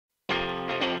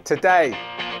Today,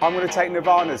 I'm going to take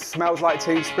Nirvana's Smells Like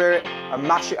Teen Spirit and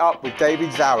mash it up with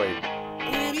David Zowie.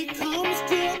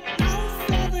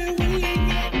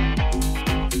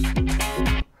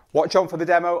 Watch on for the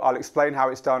demo, I'll explain how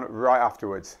it's done right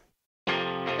afterwards.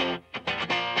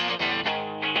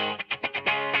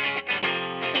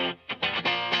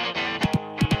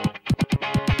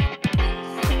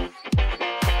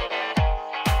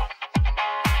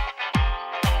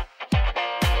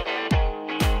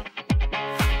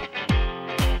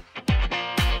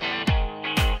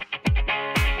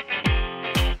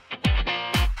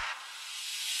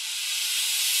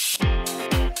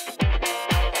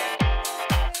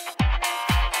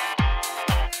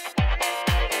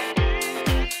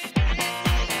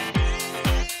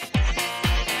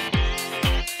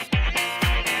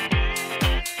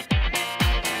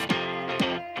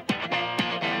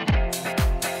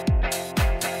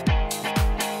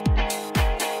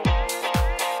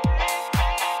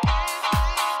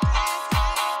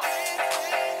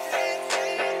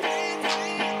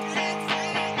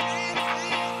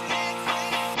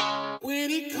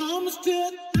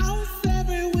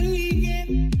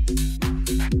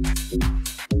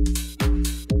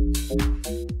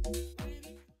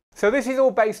 So this is all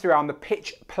based around the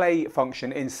pitch play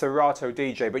function in Serato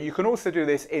DJ, but you can also do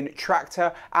this in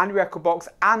Traktor and Rekordbox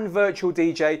and Virtual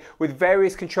DJ with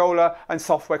various controller and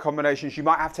software combinations. You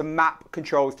might have to map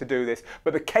controls to do this,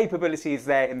 but the capability is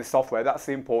there in the software. That's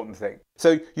the important thing.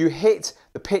 So you hit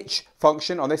the pitch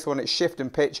function. On this one it's shift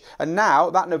and pitch, and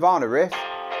now that Nirvana riff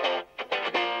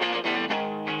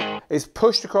is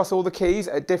pushed across all the keys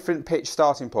at different pitch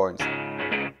starting points.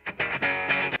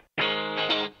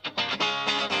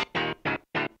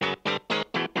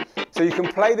 So you can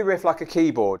play the riff like a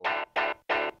keyboard.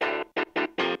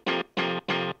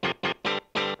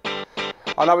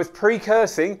 And I was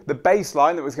precursing the bass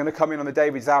line that was going to come in on the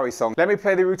David Zowie song. Let me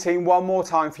play the routine one more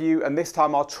time for you, and this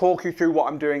time I'll talk you through what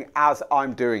I'm doing as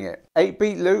I'm doing it.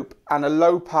 8-beat loop and a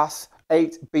low pass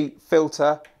 8-beat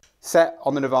filter set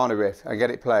on the Nirvana riff, and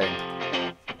get it playing.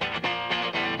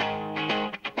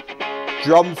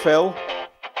 Drum fill.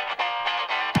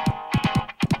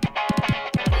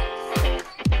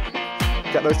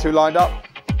 Get those two lined up.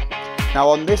 Now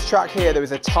on this track here there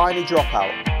is a tiny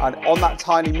dropout, and on that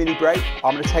tiny mini break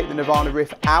I'm going to take the Nirvana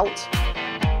riff out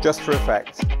just for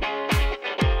effect.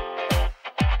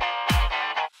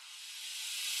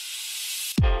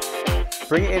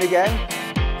 Bring it in again.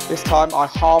 This time I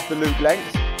halve the loop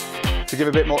length to give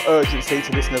a bit more urgency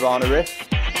to this Nirvana riff.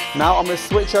 Now I'm going to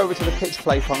switch over to the pitch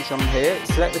play function on here,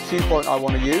 select the cue point I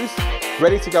want to use,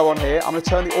 ready to go on here. I'm going to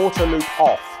turn the auto loop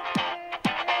off.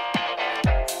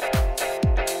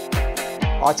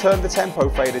 I turned the tempo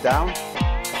fader down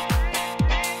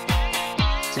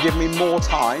to give me more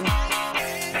time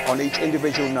on each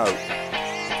individual note.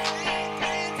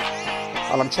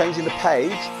 And I'm changing the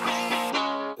page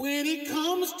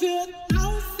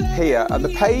here, and the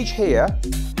page here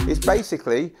is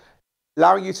basically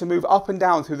allowing you to move up and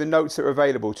down through the notes that are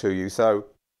available to you. So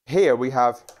here we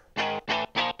have, and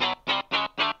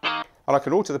I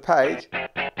can alter the page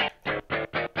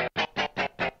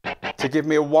to give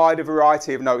me a wider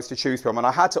variety of notes to choose from, and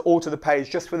I had to alter the page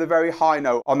just for the very high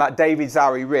note on that David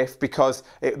Zowie riff because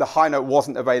the high note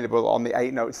wasn't available on the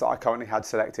 8 notes that I currently had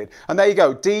selected. And there you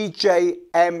go, DJ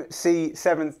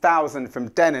MC7000 from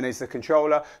Denon is the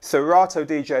controller, Serato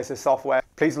DJ is the software.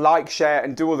 Please like, share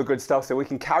and do all the good stuff so we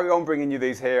can carry on bringing you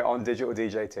these here on Digital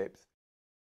DJ Tips.